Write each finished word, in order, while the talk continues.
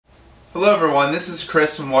Hello everyone, this is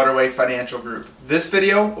Chris from Waterway Financial Group. This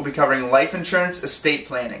video will be covering life insurance estate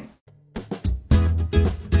planning.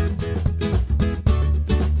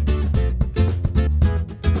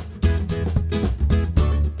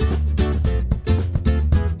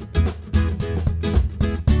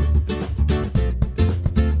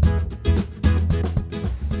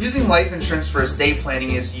 Using life insurance for estate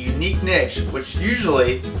planning is a unique niche which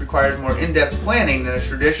usually requires more in-depth planning than a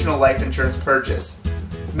traditional life insurance purchase.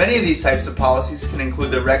 Many of these types of policies can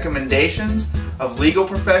include the recommendations of legal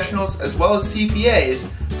professionals as well as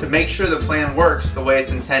CPAs to make sure the plan works the way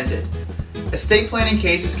it's intended. Estate planning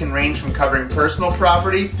cases can range from covering personal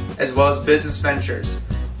property as well as business ventures.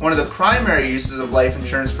 One of the primary uses of life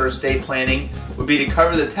insurance for estate planning would be to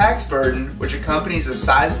cover the tax burden which accompanies a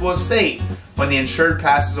sizable estate when the insured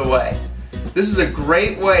passes away. This is a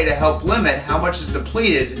great way to help limit how much is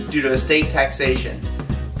depleted due to estate taxation.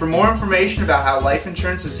 For more information about how life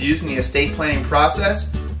insurance is used in the estate planning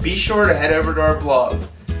process, be sure to head over to our blog.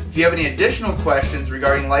 If you have any additional questions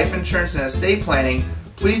regarding life insurance and estate planning,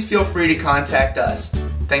 please feel free to contact us.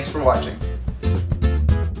 Thanks for watching.